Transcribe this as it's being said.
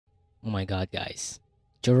Oh my god, guys.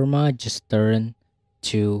 Jerma just turned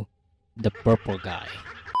to the purple guy.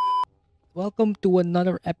 Welcome to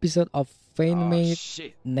another episode of Oh Fanmate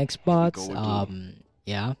shit. Here we Nextbots. go again.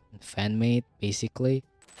 Yeah, Fanmate basically.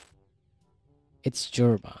 It's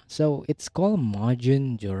Jerma. So it's called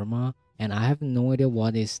margin Jerma, and I have no idea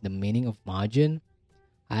what is the meaning of margin.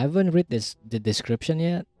 I haven't read the description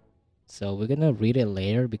yet, so we're gonna read it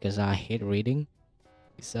later because I hate reading.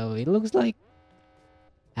 So it looks like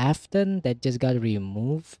Afton that just got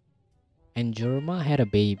removed, and Jerma had a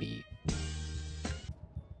baby.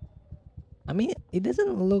 I mean, it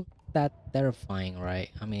doesn't look that terrifying, right?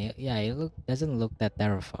 I mean, yeah, it doesn't look that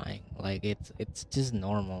terrifying. Like it's just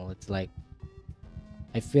normal. It's like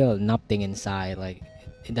I feel nothing inside. Like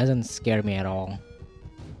it doesn't scare me at all.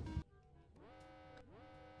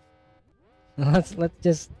 Let's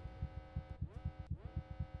just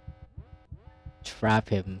trap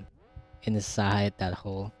him inside that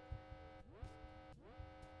hole.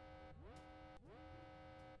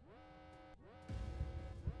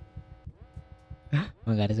 Oh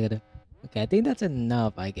my god, it's gonna. Okay, I think that's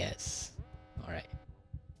enough. I guess. All right,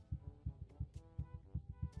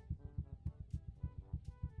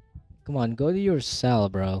 come on, go to your cell,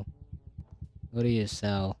 bro. Go to your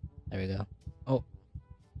cell. There we go. Oh,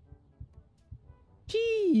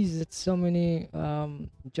 jeez, it's so many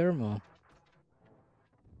Germo.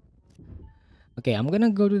 Okay, I'm gonna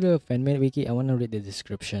go to the fanmade wiki. I wanna read the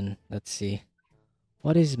description. Let's see.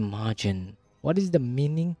 What is margin? What is the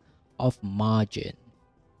meaning of margin?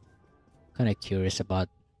 Kinda curious about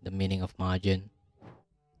the meaning of margin.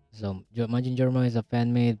 So Margin Jerma is a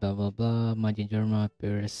fanmade, blah blah blah. Margin Jerma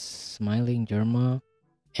appears smiling Jerma.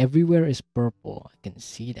 Everywhere is purple. I can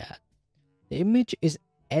see that. The image is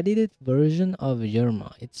edited version of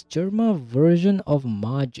Jerma. It's Jerma version of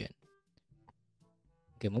margin.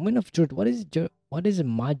 Okay, moment of truth. What is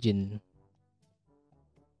margin?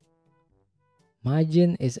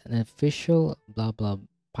 Margin is an official blah blah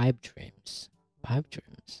pipe dreams. Pipe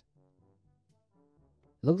dreams.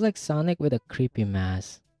 Looks like Sonic with a creepy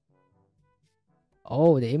mask.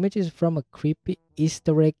 Oh, the image is from a creepy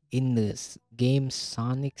Easter egg in the game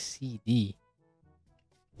Sonic CD.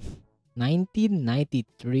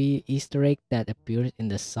 1993 Easter egg that appears in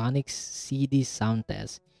the Sonic CD sound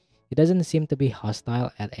test. He doesn't seem to be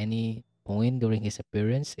hostile at any point during his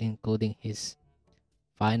appearance, including his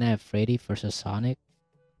Five Nights at Freddy vs. Sonic.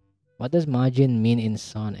 What does margin mean in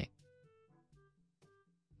Sonic?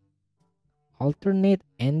 Alternate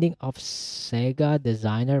ending of Sega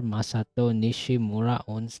designer Masato Nishimura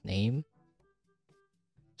owns name.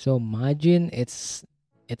 So margin, it's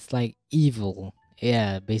like evil.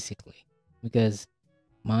 Yeah, basically. Because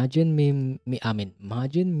margin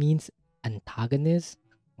means antagonist,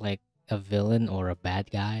 like a villain or a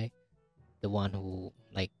bad guy, the one who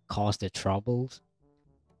like caused the troubles.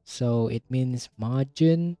 So it means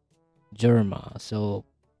margin Jerma. So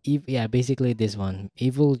yeah, basically this one,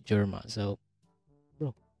 evil Jerma. So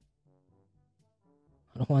bro,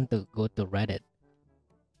 I don't want to go to Reddit.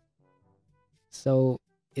 So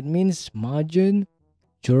it means margin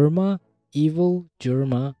Jerma, evil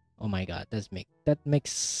Jerma. Oh my god, that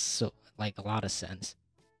makes so like a lot of sense.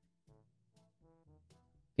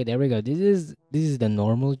 Okay, there we go. This is the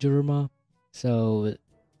normal Jerma. So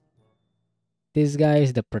this guy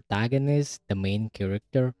is the protagonist, the main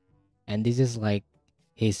character, and this is like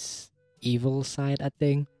his evil side, I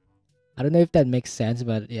think. I don't know if that makes sense,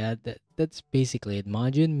 but yeah, that's basically it.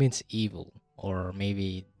 Majin means evil, or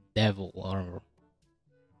maybe devil, or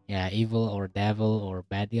yeah, evil or devil or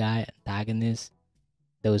bad guy, antagonist,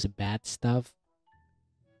 those bad stuff.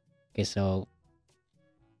 Okay, so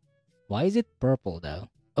why is it purple though?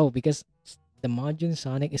 Oh, because the Majin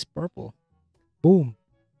Sonic is purple. Boom.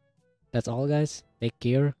 That's all, guys. Take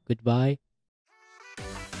care. Goodbye.